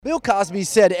Bill Cosby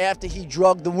said after he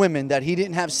drugged the women that he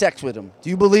didn't have sex with them. Do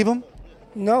you believe him?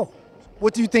 No.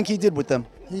 What do you think he did with them?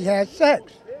 He had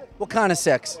sex. What kind of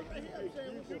sex?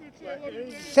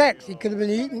 Sex. He could have been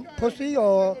eating pussy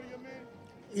or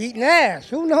eating ass.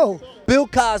 Who knows? Bill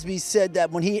Cosby said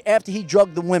that after he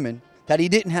drugged the women that he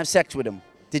didn't have sex with them.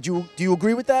 Do you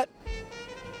agree with that?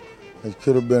 It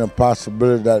could have been a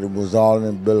possibility that it was all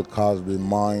in Bill Cosby's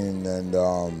mind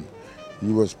and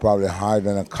he was probably high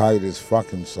than a kite his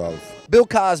fucking self. Bill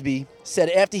Cosby said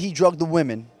after he drugged the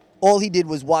women, all he did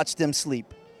was watch them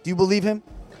sleep. Do you believe him?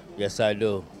 Yes, I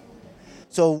do.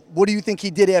 So what do you think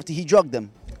he did after he drugged them?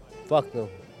 Fuck them.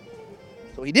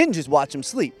 So he didn't just watch them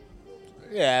sleep.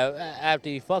 Yeah, after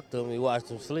he fucked them, he watched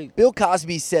them sleep. Bill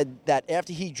Cosby said that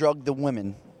after he drugged the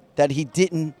women, that he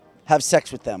didn't have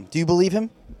sex with them. Do you believe him?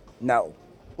 No.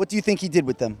 What do you think he did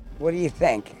with them? What do you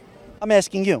think? I'm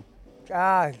asking you.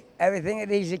 Everything that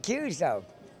he's accused of.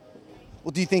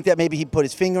 Well, do you think that maybe he put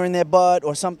his finger in their butt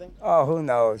or something? Oh, who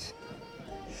knows?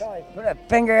 Probably put a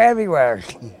finger everywhere.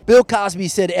 Bill Cosby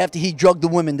said after he drugged the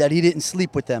women that he didn't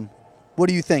sleep with them. What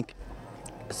do you think?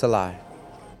 It's a lie.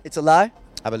 It's a lie?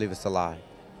 I believe it's a lie.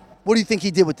 What do you think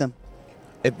he did with them?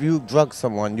 If you drug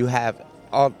someone, you have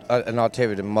an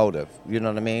ulterior motive. You know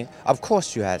what I mean? Of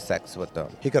course you had sex with them.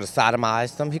 He could have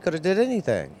sodomized them. He could have did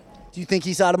anything. Do you think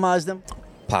he sodomized them?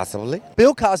 Possibly.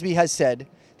 Bill Cosby has said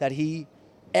that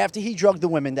after he drugged the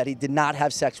women, that he did not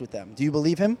have sex with them. Do you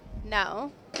believe him?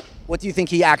 No. What do you think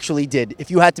he actually did,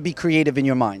 if you had to be creative in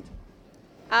your mind?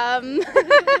 I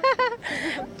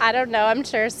don't know. I'm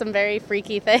sure some very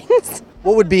freaky things.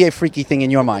 What would be a freaky thing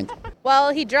in your mind?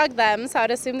 Well, he drugged them, so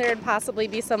I'd assume there would possibly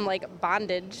be some,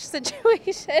 bondage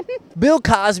situation. Bill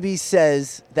Cosby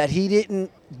says that he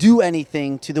didn't do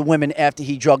anything to the women after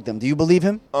he drugged them. Do you believe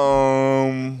him?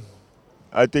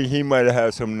 I think he might have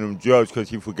had some of them drugs because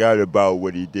he forgot about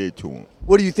what he did to him.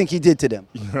 What do you think he did to them?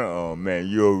 Oh, man,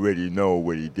 you already know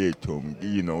what he did to him.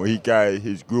 You know, he got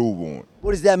his groove on.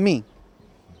 What does that mean?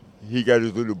 He got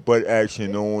his little butt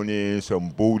action on and some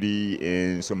booty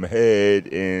and some head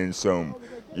and some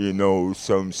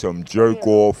jerk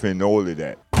off and all of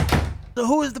that. So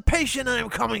who is the patient I am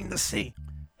coming to see?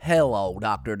 Hello,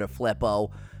 Dr. DiFilipo.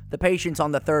 The patient's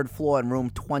on the third floor in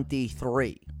room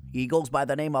 23. He goes by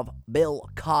the name of Bill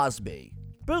Cosby.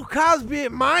 Bill Cosby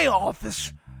at my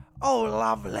office? Oh,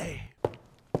 lovely.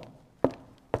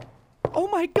 Oh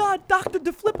my God, Dr.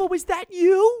 DiFilipo, is that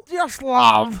you? Yes,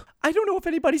 love. I don't know if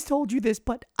anybody's told you this,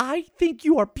 but I think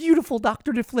you are beautiful,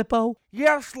 Dr. DiFilipo.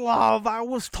 Yes, love, I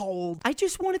was told. I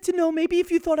just wanted to know, maybe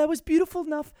if you thought I was beautiful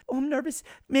enough, I'm nervous,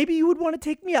 maybe you would want to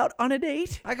take me out on a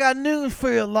date? I got news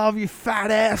for you, love, you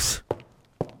fat ass.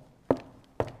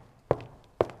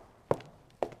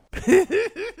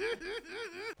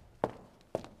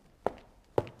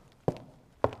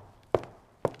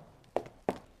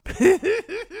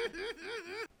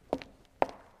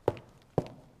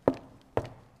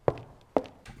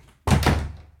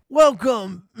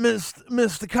 Welcome,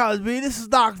 Mr. Cosby. This is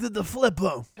Dr.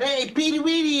 DiFilipo. Hey, Petey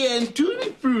Weedy and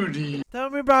Tutti Frutti. Tell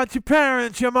me about your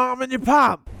parents, your mom and your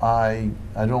pop. I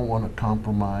don't want to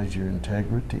compromise your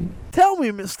integrity. Tell me,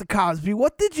 Mr. Cosby,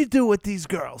 what did you do with these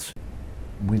girls?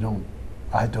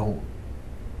 I don't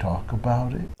talk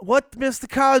about it. What, Mr.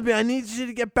 Cosby? I need you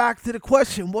to get back to the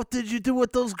question. What did you do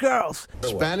with those girls?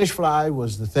 Spanish Fly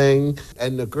was the thing,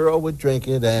 and the girl would drink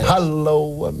it, and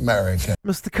hello, America.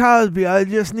 Mr. Cosby, I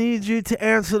just need you to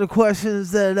answer the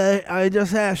questions that I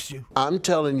just asked you. I'm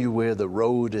telling you where the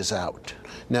road is out.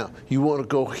 Now, you want to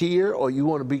go here, or you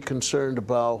want to be concerned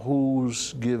about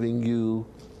who's giving you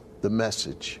the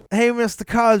message? Hey, Mr.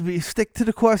 Cosby, stick to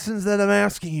the questions that I'm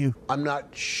asking you. I'm not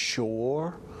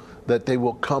sure that they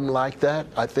will come like that.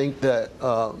 I think that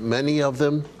many of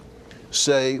them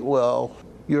say, well,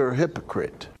 you're a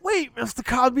hypocrite. Wait, Mr.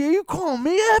 Cosby, are you calling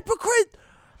me a hypocrite?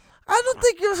 I don't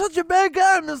think you're such a bad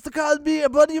guy, Mr. Cosby,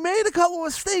 but you made a couple of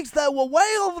mistakes that were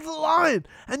way over the line,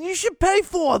 and you should pay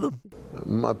for them.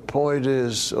 My point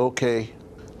is, okay,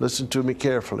 listen to me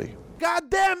carefully.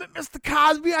 God damn it, Mr.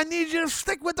 Cosby, I need you to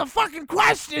stick with the fucking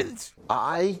questions.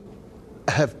 I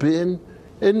have been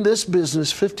in this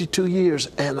business 52 years,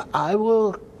 and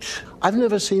I've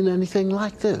never seen anything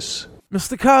like this.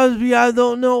 Mr. Cosby, I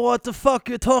don't know what the fuck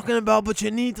you're talking about, but you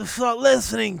need to start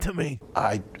listening to me.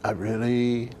 I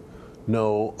really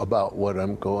know about what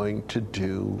I'm going to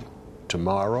do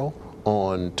tomorrow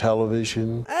on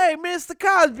television. Hey, Mr.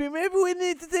 Cosby, maybe we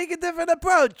need to take a different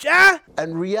approach, huh?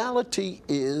 And reality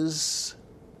is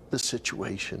the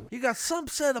situation. You got some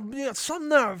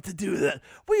nerve to do that.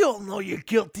 We all know you're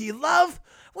guilty, love.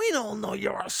 We don't know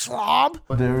you're a slob.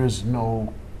 There is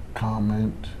no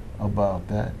comment about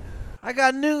that. I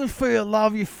got news for you,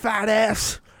 love, you fat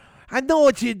ass. I know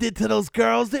what you did to those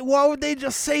girls. Why would they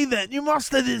just say that? You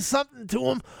must have did something to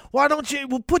them. Why don't you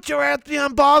we'll put your ass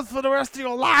behind bars for the rest of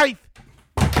your life?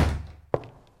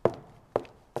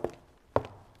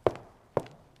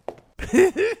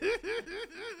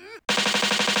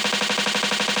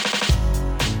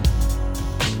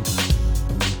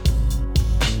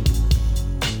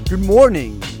 Good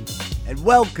morning and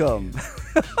welcome.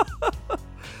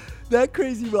 That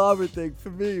Crazy Robert thing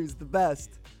for me was the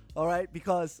best. All right,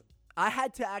 because I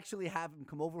had to actually have him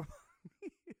come over.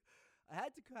 I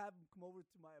had to have him come over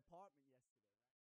to my apartment.